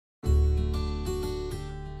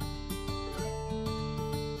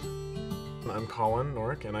I'm Colin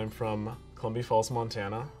Norick, and I'm from Columbia Falls,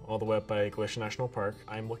 Montana, all the way up by Glacier National Park.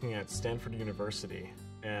 I'm looking at Stanford University,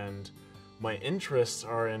 and my interests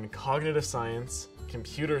are in cognitive science,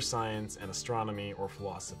 computer science, and astronomy or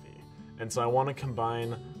philosophy. And so I want to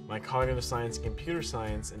combine my cognitive science and computer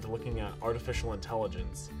science into looking at artificial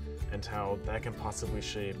intelligence and how that can possibly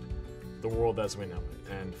shape the world as we know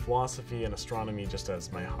it, and philosophy and astronomy just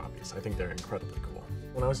as my hobbies. I think they're incredibly cool.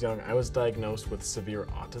 When I was young, I was diagnosed with severe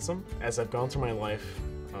autism. As I've gone through my life,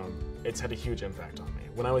 it's had a huge impact on me.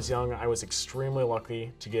 When I was young, I was extremely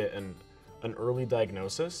lucky to get an early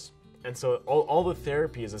diagnosis, and so all the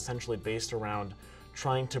therapy is essentially based around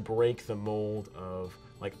trying to break the mold of,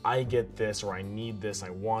 like, I get this, or I need this, I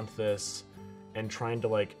want this, and trying to,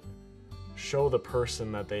 like, show the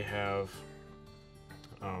person that they have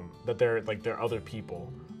that they're other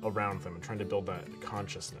people around them, and trying to build that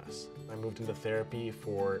consciousness. I moved into therapy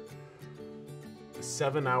for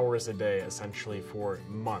 7 hours a day, essentially, for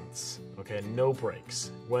months, okay, no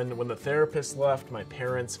breaks. When the therapist left, my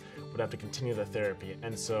parents would have to continue the therapy,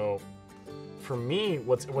 and so for me,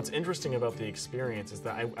 what's interesting about the experience is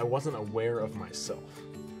that I wasn't aware of myself.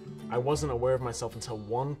 I wasn't aware of myself until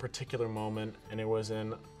one particular moment, and it was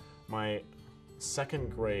in my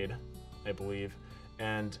second grade, I believe,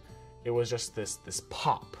 and it was just this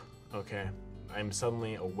pop, okay? I'm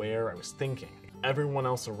suddenly aware, I was thinking. Everyone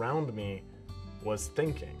else around me was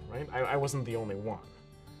thinking, right? I wasn't the only one.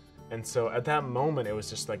 And so at that moment, it was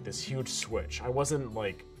just like this huge switch. It wasn't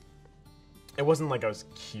like I was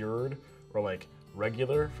cured or like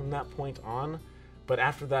regular from that point on, but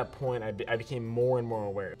after that point, I became more and more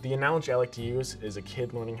aware. The analogy I like to use is a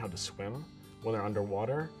kid learning how to swim when they're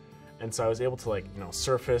underwater. And so I was able to, like,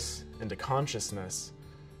 surface into consciousness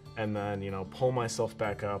and then, pull myself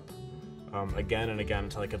back up again and again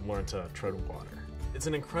until I could learn to tread water. It's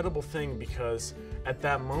an incredible thing because at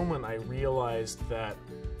that moment I realized that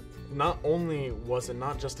not only was it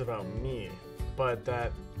not just about me, but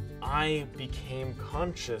that I became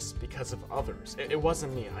conscious because of others. It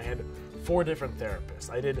wasn't me. I had 4 different therapists.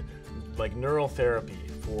 I did, like, neural therapy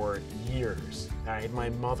for years. I had my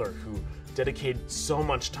mother who dedicated so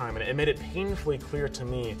much time, and it made it painfully clear to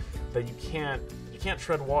me that you can't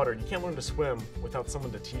tread water, you can't learn to swim without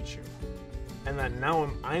someone to teach you. And that now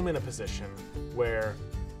I'm in a position where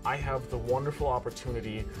I have the wonderful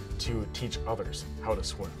opportunity to teach others how to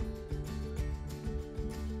swim.